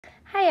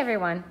Hi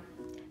everyone.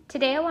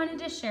 Today I wanted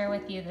to share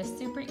with you this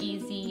super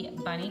easy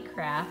bunny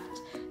craft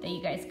that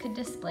you guys could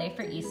display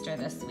for Easter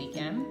this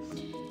weekend.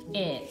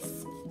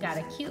 It's got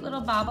a cute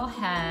little bobble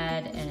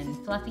head and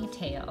fluffy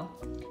tail,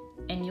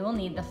 and you will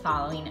need the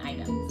following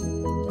items.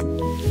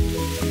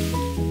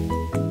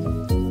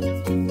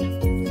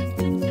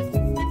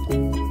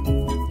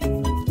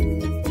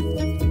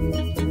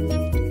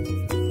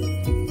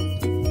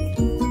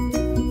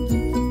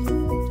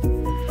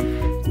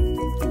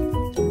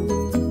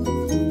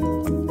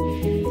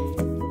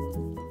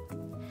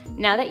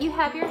 Now that you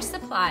have your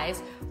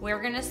supplies,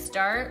 we're gonna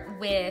start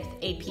with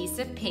a piece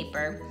of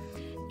paper.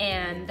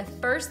 And the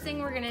first thing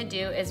we're gonna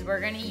do is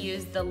we're gonna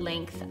use the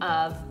length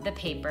of the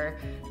paper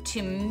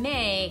to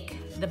make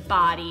the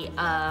body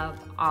of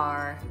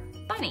our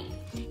bunny.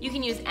 You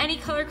can use any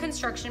color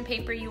construction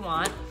paper you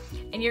want,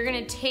 and you're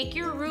gonna take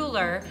your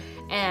ruler,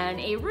 and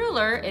a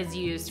ruler is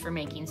used for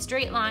making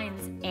straight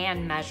lines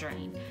and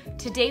measuring.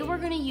 Today we're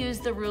gonna use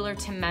the ruler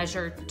to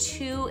measure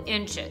 2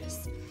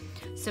 inches.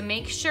 So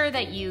make sure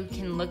that you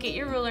can look at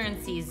your ruler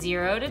and see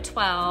 0 to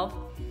 12,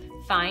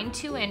 find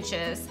 2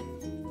 inches,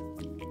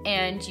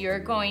 and you're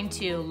going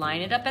to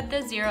line it up at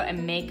the 0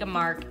 and make a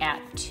mark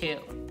at 2.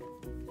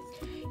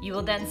 You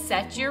will then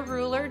set your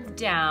ruler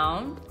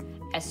down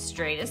as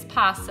straight as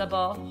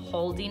possible,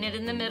 holding it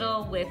in the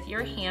middle with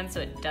your hand so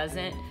it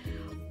doesn't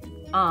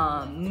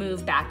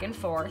move back and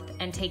forth,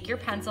 and take your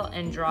pencil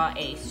and draw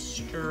a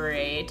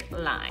straight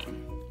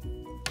line.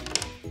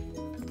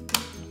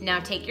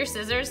 Now take your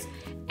scissors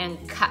and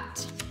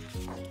cut.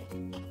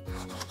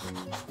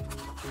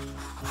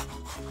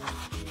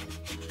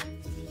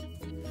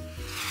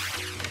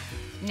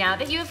 Now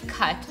that you have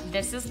cut,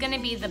 this is gonna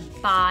be the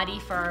body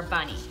for our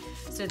bunny.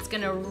 So it's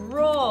gonna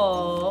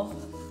roll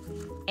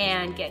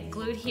and get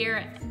glued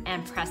here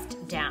and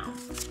pressed down.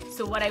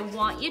 So what I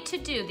want you to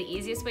do, the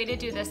easiest way to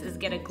do this is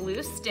get a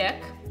glue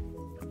stick,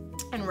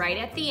 and right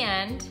at the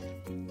end,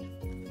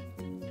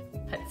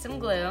 put some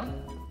glue.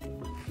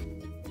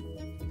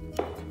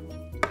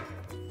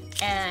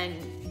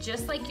 And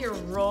just like you're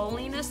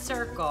rolling a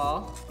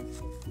circle,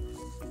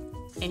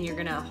 and you're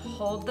gonna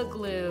hold the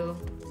glue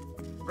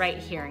right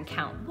here and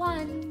count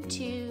 1,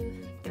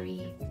 2,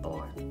 3,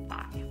 4,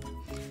 5.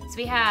 So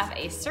we have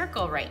a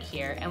circle right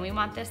here, and we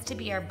want this to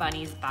be our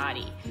bunny's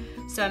body.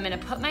 So I'm gonna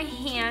put my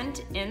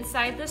hand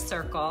inside the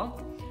circle,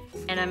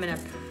 and I'm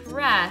gonna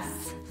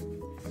press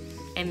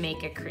and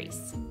make a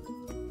crease.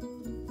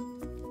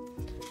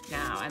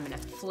 Now I'm gonna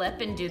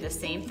flip and do the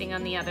same thing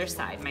on the other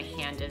side. My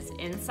hand is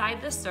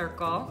inside the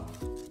circle,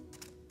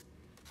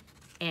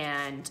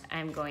 and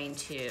I'm going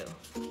to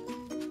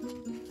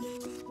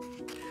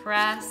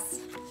press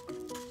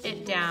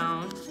it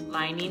down,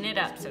 lining it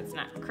up so it's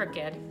not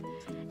crooked.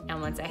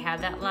 And once I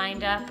have that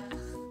lined up,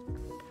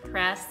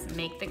 press,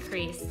 make the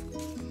crease.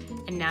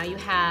 And now you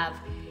have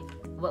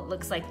what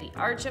looks like the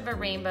arch of a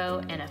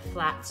rainbow and a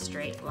flat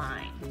straight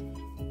line.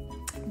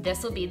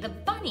 This will be the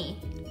bunny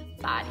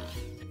body.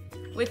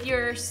 With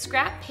your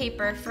scrap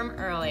paper from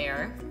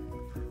earlier,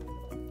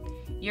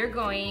 you're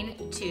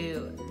going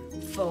to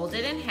fold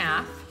it in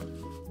half.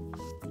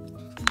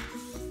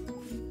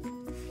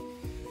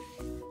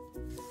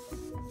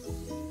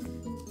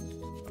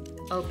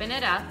 Open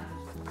it up,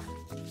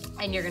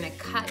 and you're gonna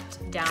cut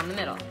down the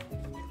middle.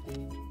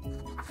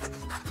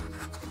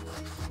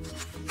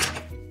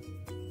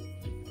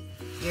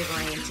 You're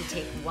going to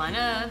take one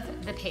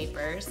of the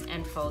papers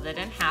and fold it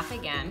in half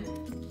again.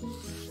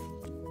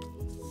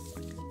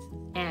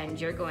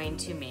 And you're going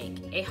to make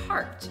a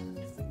heart.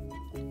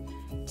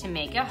 To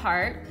make a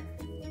heart,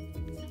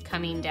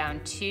 coming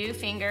down 2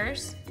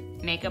 fingers,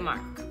 make a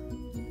mark.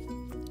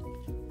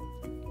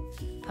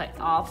 Put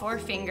all 4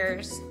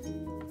 fingers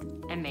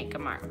and make a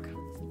mark.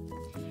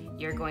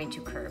 You're going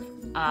to curve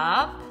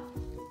up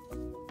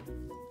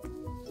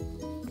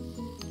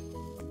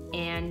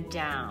and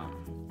down.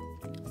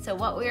 So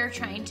what we are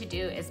trying to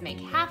do is make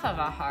half of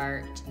a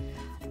heart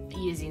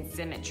using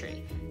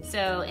symmetry.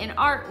 So in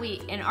art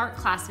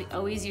class, we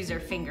always use our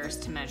fingers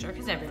to measure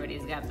because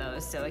everybody's got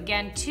those. So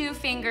again, 2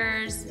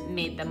 fingers,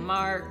 made the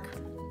mark.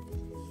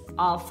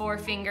 All 4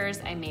 fingers,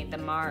 I made the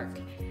mark.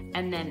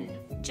 And then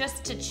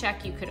just to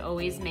check, you could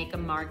always make a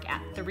mark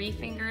at 3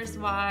 fingers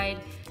wide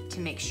to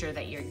make sure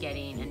that you're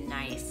getting a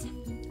nice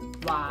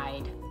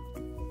wide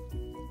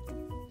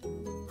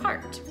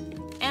heart.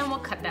 And we'll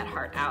cut that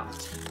heart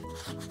out.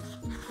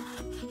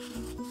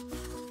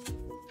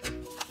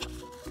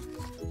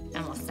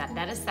 And we'll set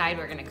that aside.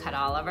 We're gonna cut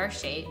all of our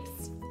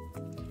shapes.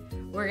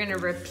 We're gonna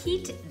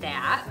repeat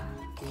that,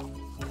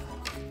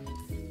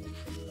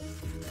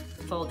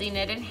 folding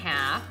it in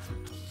half.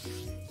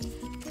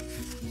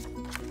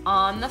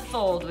 On the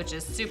fold, which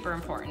is super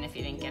important if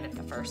you didn't get it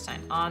the first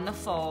time, on the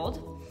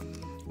fold,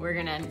 we're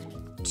gonna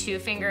 2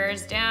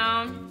 fingers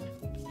down,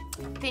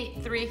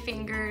 3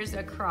 fingers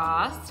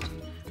across,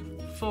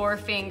 4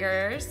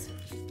 fingers,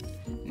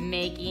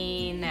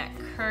 making that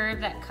curve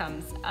that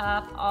comes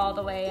up all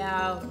the way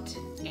out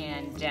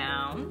and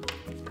down,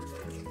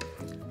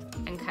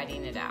 and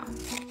cutting it out.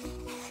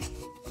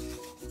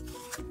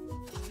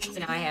 So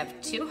now I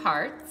have 2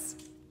 hearts.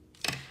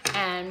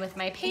 And with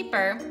my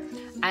paper,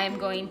 I'm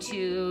going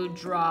to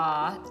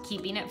draw,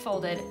 keeping it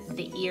folded,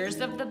 the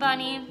ears of the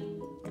bunny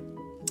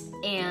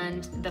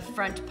and the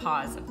front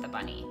paws of the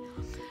bunny.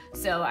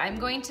 So I'm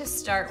going to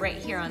start right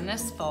here on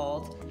this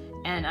fold,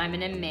 and I'm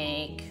gonna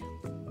make,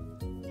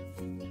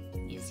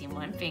 using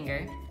one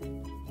finger,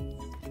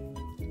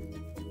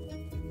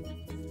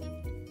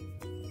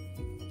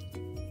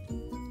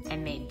 I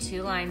made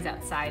 2 lines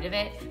outside of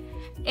it.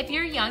 If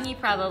you're young, you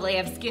probably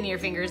have skinnier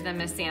fingers than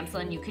Miss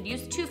Samsel, and you could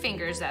use 2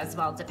 fingers as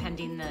well,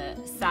 depending the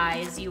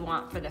size you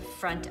want for the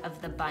front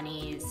of the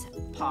bunny's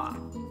paw.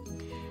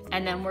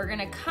 And then we're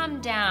gonna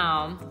come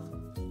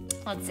down,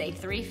 let's say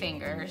 3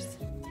 fingers,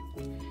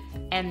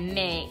 and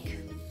make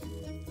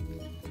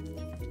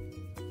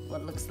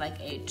what looks like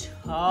a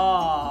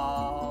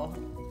tall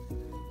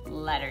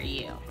letter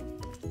U.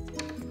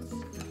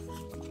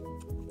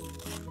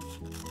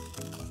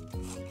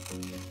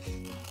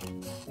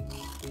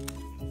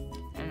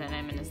 And then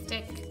I'm gonna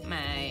stick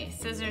my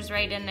scissors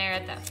right in there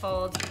at that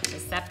fold to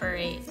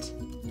separate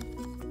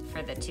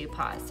for the 2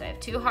 paws. So I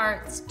have 2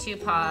 hearts, 2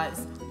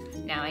 paws.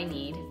 Now I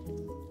need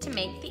to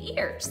make the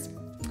ears.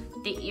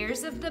 The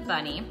ears of the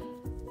bunny,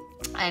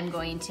 I'm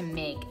going to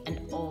make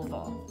an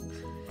oval.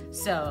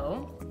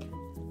 So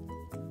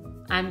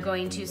I'm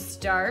going to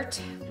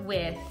start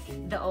with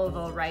the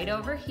oval right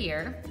over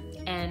here.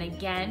 And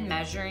again,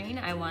 measuring,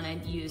 I wanna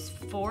use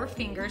 4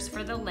 fingers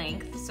for the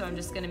length. So I'm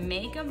just gonna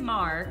make a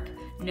mark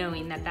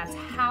knowing that that's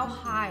how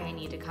high I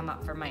need to come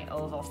up for my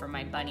oval for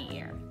my bunny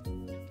ear.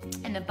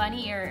 And the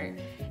bunny ear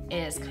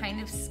is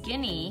kind of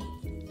skinny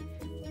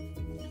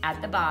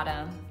at the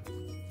bottom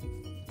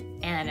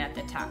and at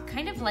the top,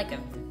 kind of like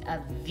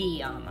a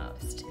V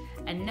almost.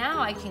 And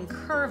now I can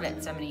curve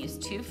it. So I'm gonna use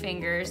 2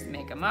 fingers,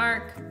 make a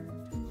mark,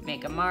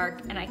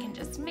 and I can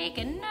just make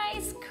a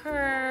nice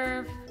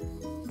curve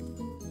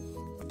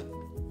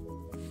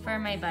for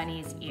my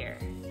bunny's ear.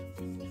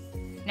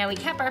 Now we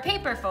kept our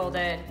paper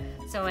folded,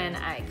 so when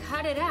I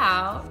cut it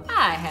out,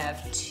 I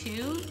have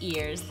 2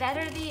 ears that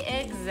are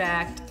the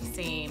exact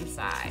same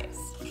size.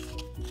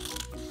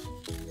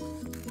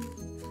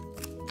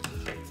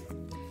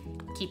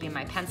 Keeping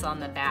my pencil on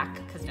the back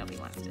because nobody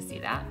wants to see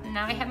that. And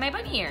now I have my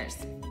bunny ears.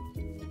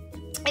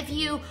 If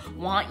you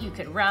want, you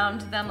could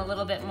round them a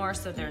little bit more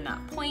so they're not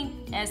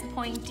as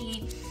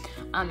pointy.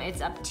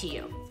 It's up to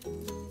you.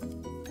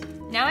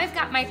 Now I've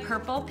got my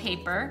purple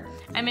paper.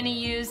 I'm gonna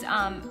use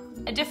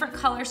a different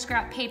color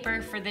scrap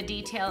paper for the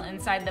detail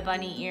inside the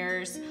bunny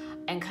ears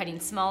and cutting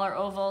smaller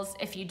ovals.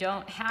 If you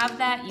don't have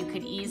that, you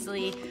could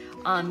easily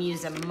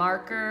use a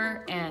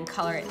marker and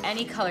color it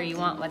any color you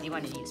want, whether you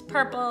want to use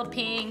purple,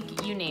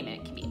 pink, you name it,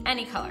 it can be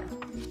any color.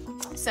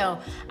 So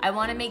I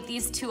want to make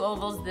these 2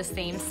 ovals the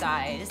same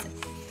size.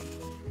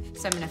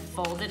 So I'm going to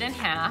fold it in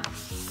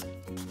half.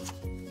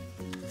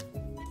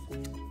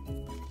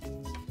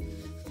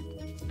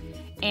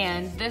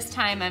 And this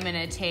time I'm going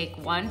to take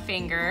 1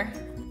 finger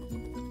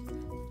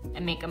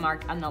and make a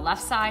mark on the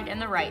left side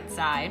and the right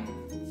side.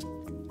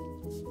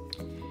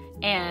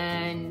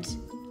 And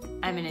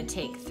I'm gonna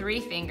take 3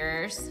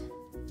 fingers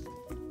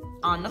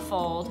on the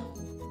fold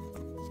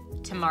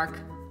to mark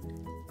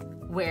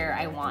where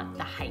I want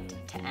the height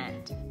to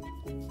end.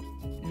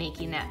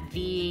 Making that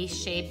V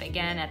shape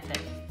again at the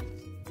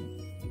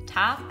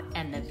top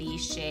and the V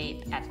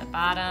shape at the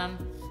bottom,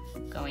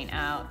 going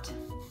out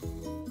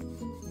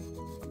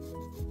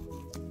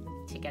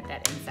to get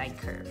that inside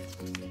curve.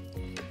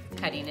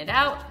 Cutting it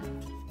out.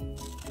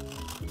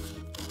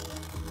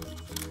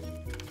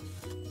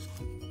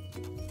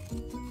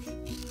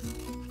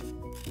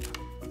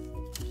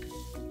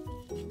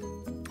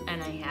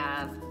 And I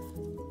have,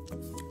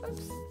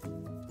 oops,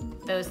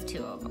 those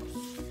 2 ovals.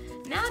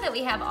 Now that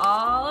we have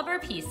all of our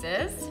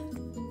pieces,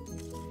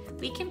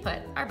 we can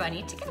put our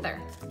bunny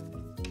together.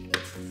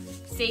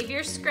 Save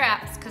your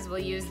scraps because we'll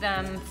use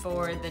them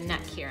for the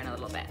neck here in a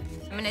little bit.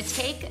 I'm gonna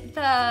take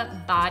the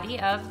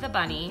body of the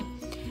bunny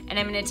and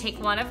I'm gonna take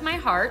one of my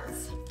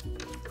hearts,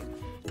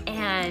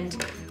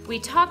 and we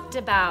talked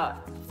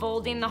about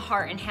folding the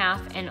heart in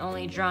half and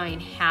only drawing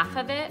half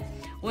of it.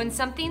 When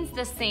something's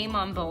the same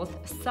on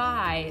both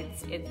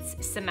sides, it's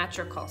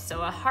symmetrical.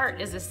 So a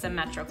heart is a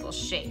symmetrical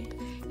shape.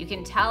 You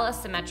can tell a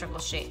symmetrical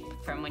shape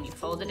from when you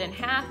fold it in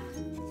half,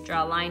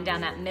 draw a line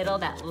down that middle,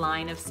 that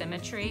line of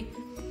symmetry.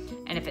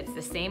 And if it's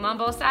the same on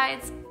both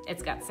sides,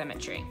 it's got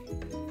symmetry.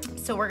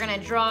 So we're gonna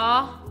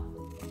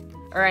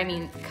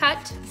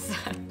cut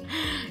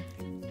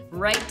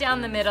right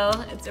down the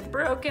middle. It's a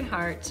broken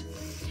heart.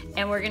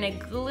 And we're gonna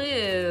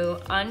glue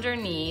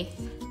underneath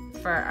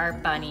for our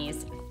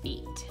bunny's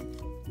feet.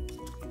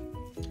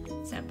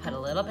 So I put a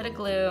little bit of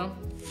glue.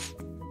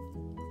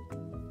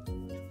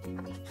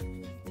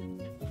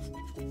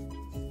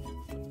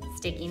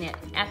 Sticking it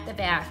at the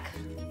back.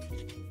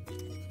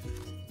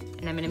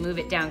 And I'm gonna move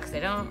it down because I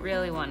don't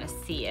really wanna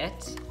see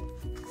it.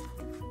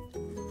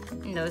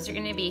 And those are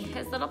gonna be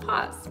his little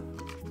paws.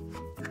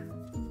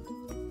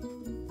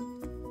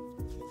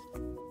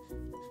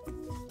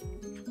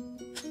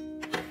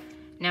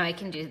 Now Now I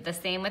can do the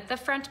same with the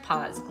front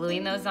paws,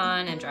 gluing those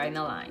on and drawing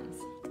the lines.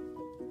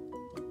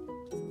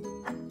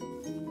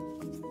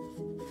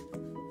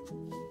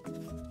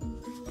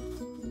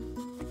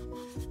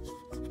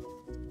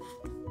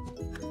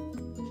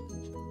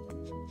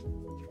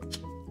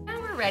 Now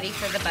we're ready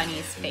for the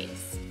bunny's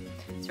face.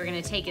 So we're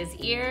gonna take his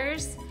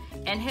ears,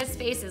 and his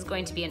face is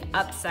going to be an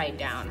upside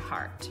down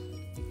heart.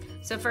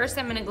 So first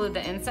I'm gonna glue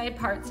the inside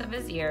parts of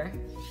his ear.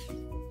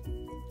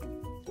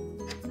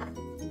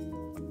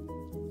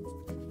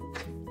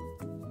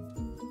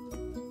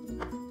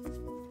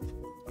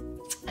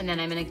 And then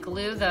I'm gonna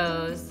glue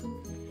those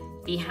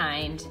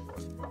behind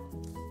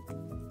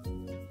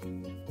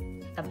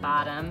the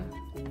bottom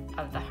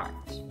of the heart,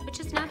 which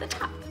is now the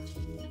top.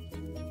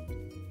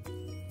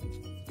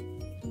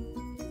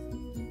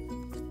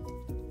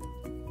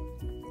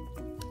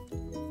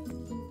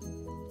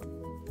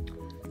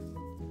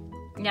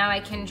 Now I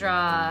can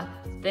draw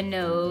the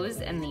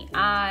nose and the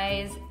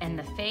eyes and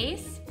the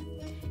face.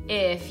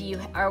 If you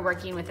are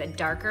working with a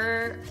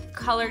darker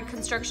colored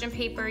construction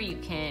paper, you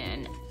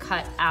can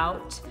cut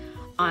out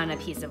on a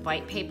piece of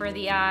white paper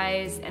the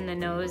eyes and the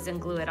nose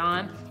and glue it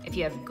on. If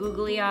you have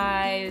googly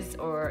eyes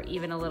or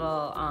even a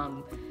little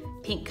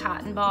pink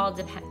cotton ball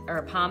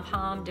or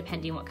pom-pom,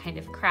 depending what kind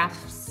of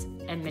crafts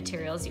and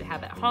materials you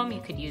have at home,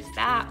 you could use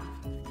that.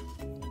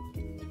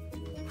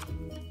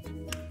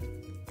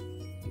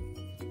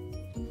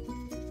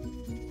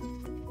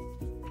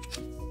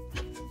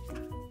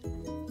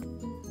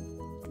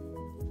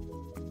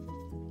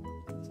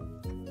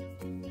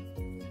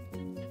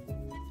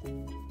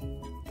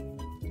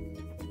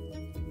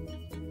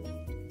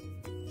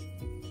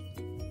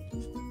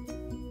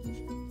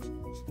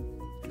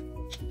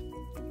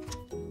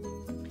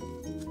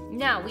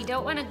 Now, we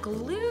don't want to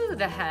glue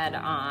the head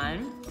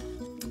on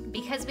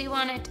because we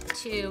want it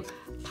to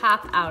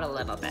pop out a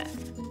little bit.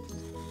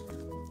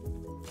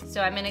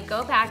 So I'm going to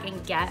go back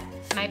and get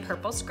my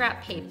purple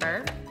scrap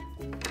paper,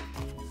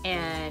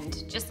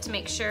 and just to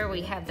make sure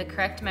we have the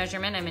correct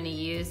measurement, I'm going to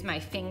use my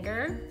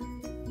finger,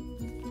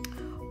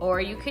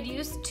 or you could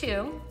use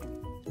 2.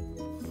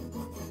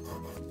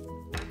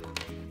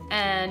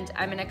 And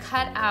I'm going to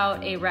cut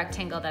out a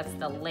rectangle that's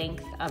the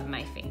length of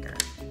my finger.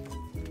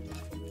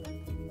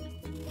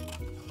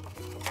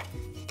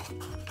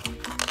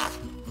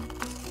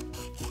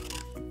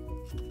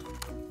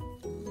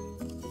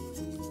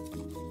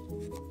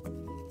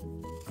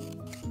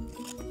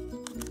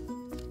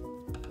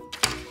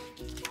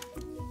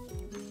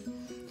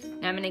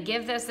 Now I'm going to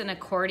give this an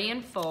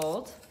accordion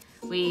fold.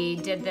 We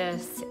did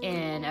this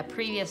in a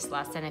previous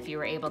lesson if you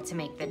were able to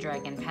make the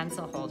dragon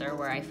pencil holder,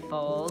 where I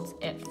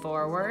fold it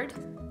forward.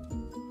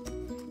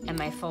 And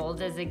my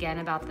fold is again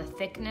about the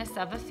thickness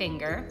of a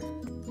finger.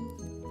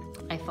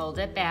 I fold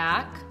it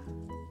back.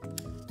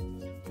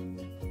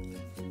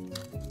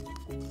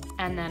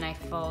 And then I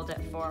fold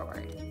it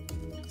forward.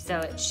 So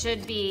it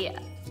should be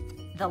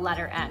the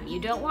letter M. You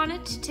don't want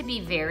it to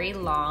be very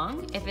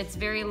long. If it's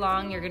very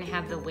long, you're going to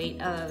have the weight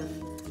of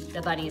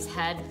the bunny's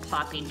head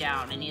plopping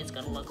down, and he's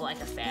gonna look like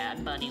a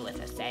sad bunny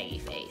with a saggy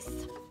face.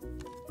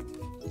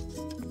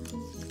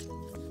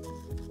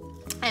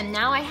 And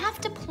now I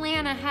have to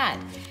plan ahead.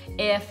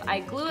 If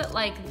I glue it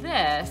like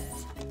this,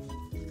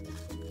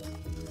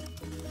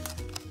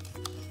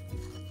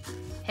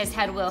 his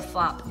head will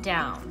flop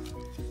down.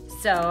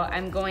 So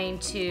I'm going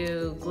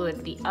to glue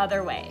it the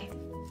other way.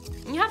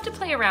 You have to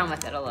play around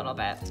with it a little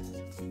bit.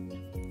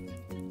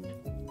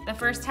 The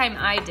first time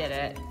I did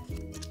it,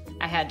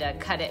 I had to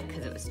cut it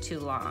because it was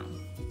too long.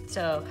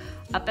 So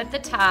up at the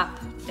top,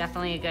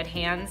 definitely a good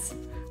hand's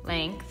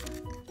length.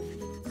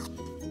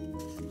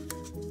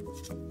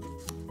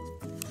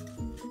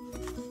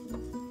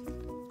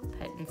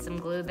 Put in some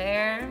glue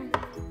there.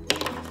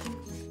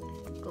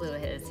 Glue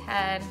his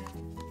head.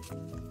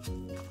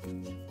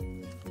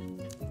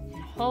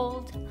 And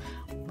hold.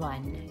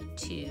 1,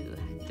 2,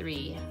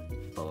 3,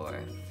 4,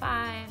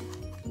 5.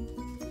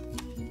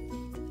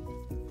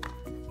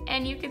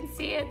 And you can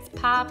see it's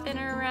popping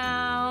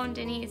around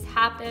and he's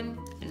hopping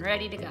and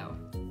ready to go.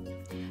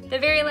 The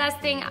very last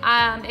thing,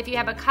 if you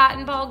have a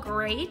cotton ball,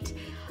 great.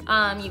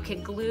 You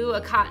could glue a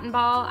cotton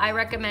ball. I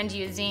recommend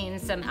using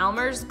some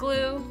Elmer's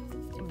glue,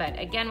 but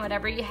again,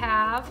 whatever you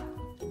have.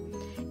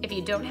 If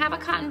you don't have a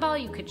cotton ball,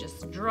 you could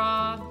just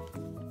draw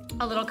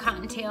a little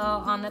cottontail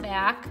on the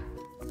back.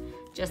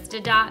 Just a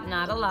dot,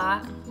 not a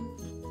lot.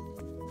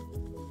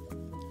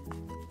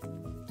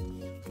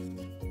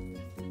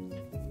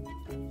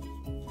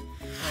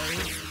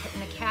 Putting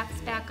the caps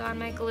back on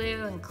my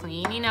glue and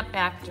cleaning up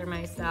after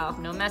myself.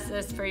 No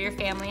messes for your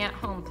family at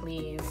home,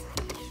 please.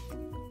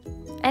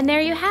 And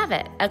there you have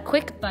it, a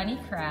quick bunny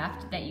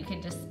craft that you can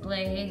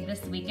display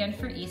this weekend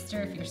for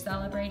Easter if you're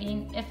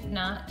celebrating. If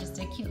not, just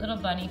a cute little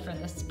bunny for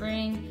the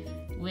spring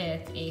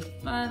with a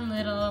fun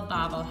little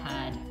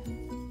bobblehead.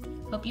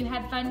 Hope you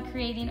had fun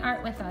creating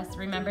art with us.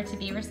 Remember to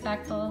be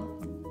respectful,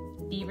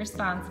 be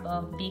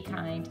responsible, be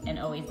kind, and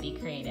always be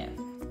creative.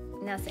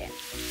 Now say it.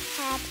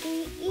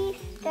 Happy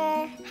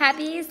Easter.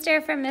 Happy Easter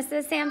from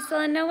Mrs.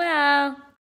 Samsel and Noel.